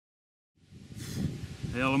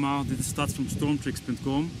Hey allemaal, dit is Stats van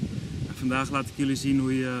stormtricks.com en vandaag laat ik jullie zien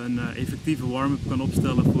hoe je een effectieve warm-up kan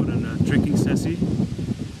opstellen voor een tricking sessie.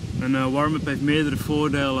 Een warm-up heeft meerdere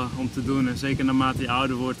voordelen om te doen en zeker naarmate je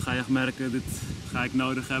ouder wordt ga je echt merken, dit ga ik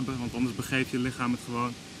nodig hebben, want anders begeeft je lichaam het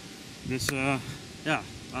gewoon. Dus ja,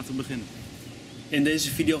 laten we beginnen. In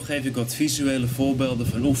deze video geef ik wat visuele voorbeelden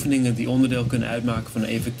van oefeningen die onderdeel kunnen uitmaken van een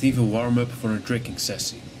effectieve warm-up voor een tricking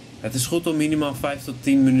sessie. Het is goed om minimaal 5 tot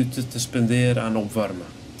 10 minuten te spenderen aan opwarmen.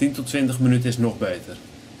 10 tot 20 minuten is nog beter.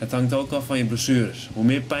 Het hangt ook af van je blessures. Hoe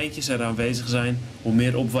meer pijntjes er aanwezig zijn, hoe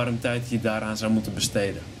meer opwarmtijd je daaraan zou moeten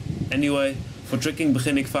besteden. Anyway, voor tricking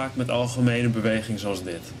begin ik vaak met algemene bewegingen zoals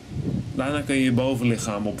dit. Daarna kun je je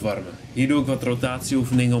bovenlichaam opwarmen. Hier doe ik wat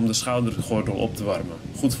rotatieoefeningen om de schoudergordel op te warmen.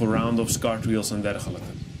 Goed voor round-offs, cartwheels en dergelijke.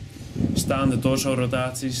 Staande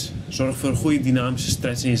torso-rotaties. Zorg voor een goede dynamische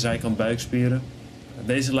stretch in je zijkant buikspieren.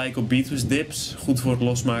 Deze lijken op beat-twist dips. Goed voor het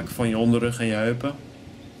losmaken van je onderrug en je heupen.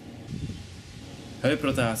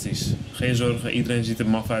 Heuprotaties. Geen zorgen, iedereen ziet er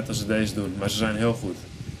maf uit als ze deze doen, maar ze zijn heel goed.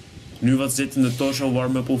 Nu wat zittende torso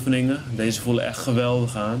warm-up oefeningen. Deze voelen echt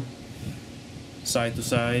geweldig aan. Side to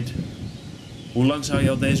side. Hoe lang zou je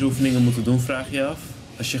al deze oefeningen moeten doen, vraag je af?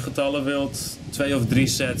 Als je getallen wilt, 2 of 3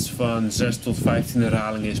 sets van 6 tot 15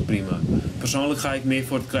 herhalingen is prima. Persoonlijk ga ik meer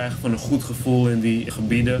voor het krijgen van een goed gevoel in die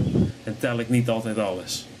gebieden en tel ik niet altijd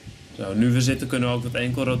alles. Zo, nu we zitten kunnen we ook wat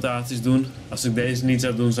enkelrotaties doen. Als ik deze niet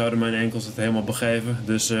zou doen, zouden mijn enkels het helemaal begeven.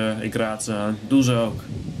 Dus ik raad ze aan. Doe ze ook.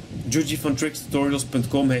 Juji van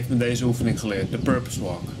trickstutorials.com heeft me deze oefening geleerd. De purpose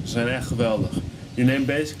walk. Ze zijn echt geweldig. Je neemt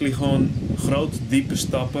basically gewoon grote, diepe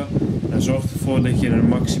stappen en zorgt ervoor dat je een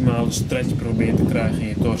maximale stretch probeert te krijgen in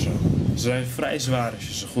je torso. Ze zijn vrij zwaar als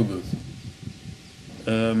je ze goed doet.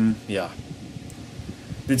 Ja.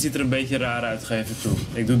 Dit ziet er een beetje raar uit, geef ik toe.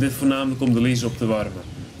 Ik doe dit voornamelijk om de lies op te warmen.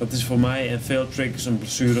 Dat is voor mij en veel triggers een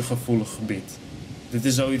blessuregevoelig gebied. Dit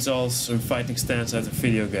is zoiets als een fighting stance uit een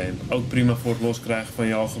videogame. Ook prima voor het loskrijgen van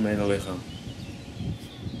je algemene lichaam.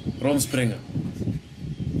 Rondspringen.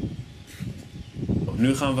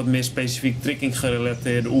 Nu gaan we wat meer specifiek tricking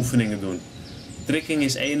gerelateerde oefeningen doen. Tricking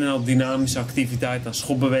is een en al dynamische activiteit aan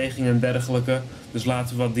schopbewegingen en dergelijke, dus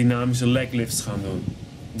laten we wat dynamische leglifts gaan doen.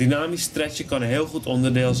 Dynamisch stretchen kan een heel goed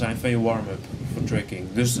onderdeel zijn van je warm-up voor tricking.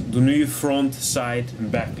 Dus doe nu je front, side en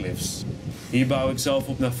back lifts. Hier bouw ik zelf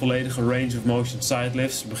op naar volledige range of motion side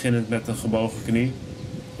lifts, beginnend met een gebogen knie.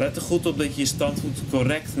 Let er goed op dat je je standvoet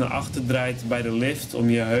correct naar achter draait bij de lift om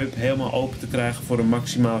je heup helemaal open te krijgen voor een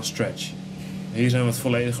maximale stretch. Hier zijn wat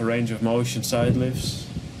volledige range of motion side lifts.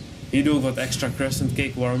 Hier doe ik wat extra crescent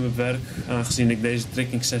kick warm-up werk, aangezien ik deze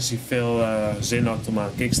tricking sessie veel zin had om aan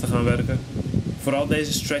kicks te gaan werken. Vooral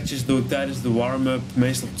deze stretches doe ik tijdens de warm-up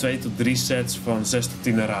meestal 2 tot 3 sets van 6 tot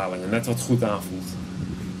 10 herhalingen, net wat goed aanvoelt.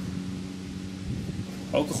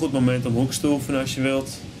 Ook een goed moment om hooks te oefenen als je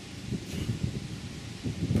wilt.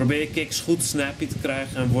 Probeer je kicks goed snappy te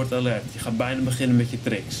krijgen en word alert. Je gaat bijna beginnen met je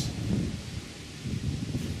tricks.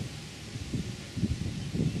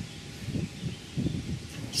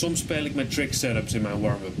 Soms speel ik met trick setups in mijn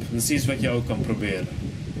warm-up. Dat is iets wat je ook kan proberen.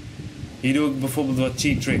 Hier doe ik bijvoorbeeld wat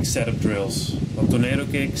cheat trick setup drills. Wat tornado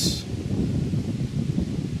kicks.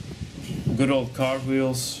 Good old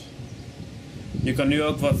cartwheels. Je kan nu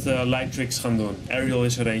ook wat light tricks gaan doen. Aerial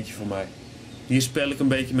is er eentje voor mij. Hier speel ik een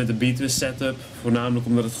beetje met de beat-twist setup. Voornamelijk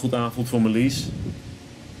omdat het goed aanvoelt voor mijn lees.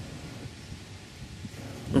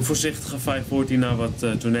 Een voorzichtige 540 na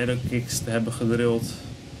wat tornado kicks te hebben gedrild.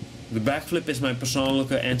 De backflip is mijn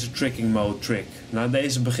persoonlijke enter-tricking mode trick. Na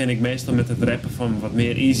deze begin ik meestal met het rappen van wat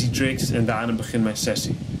meer easy tricks en daarna begint mijn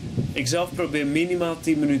sessie. Ik zelf probeer minimaal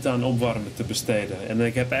 10 minuten aan opwarmen te besteden. En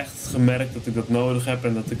ik heb echt gemerkt dat ik dat nodig heb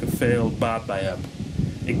en dat ik er veel baat bij heb.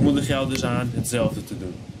 Ik moedig jou dus aan hetzelfde te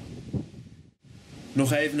doen.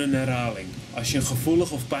 Nog even een herhaling. Als je een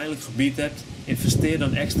gevoelig of pijnlijk gebied hebt, investeer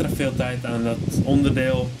dan extra veel tijd aan dat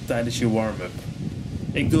onderdeel tijdens je warm-up.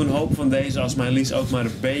 Ik doe een hoop van deze als mijn lies ook maar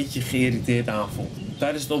een beetje geïrriteerd aanvoelt.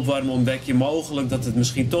 Tijdens het opwarmen ontdek je mogelijk dat het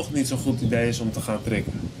misschien toch niet zo'n goed idee is om te gaan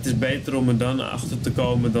tricken. Het is beter om er dan achter te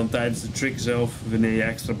komen dan tijdens de trick zelf wanneer je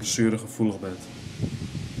extra blessuregevoelig bent.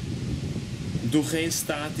 Doe geen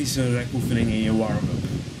statische rekoefeningen in je warm-up.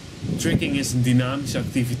 Tricking is een dynamische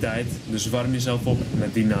activiteit, dus warm jezelf op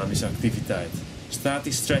met dynamische activiteit.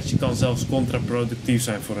 Statisch stretchen kan zelfs contraproductief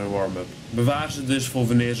zijn voor een warm-up. Bewaar ze dus voor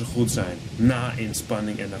wanneer ze goed zijn, na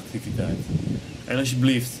inspanning en activiteit. En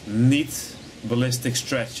alsjeblieft, niet ballistic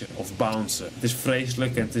stretchen of bouncen. Het is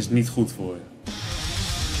vreselijk en het is niet goed voor je.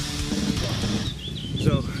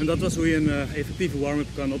 Zo, en dat was hoe je een effectieve warm-up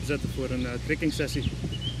kan opzetten voor een tricking sessie.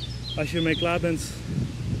 Als je ermee klaar bent,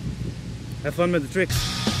 have fun met de tricks.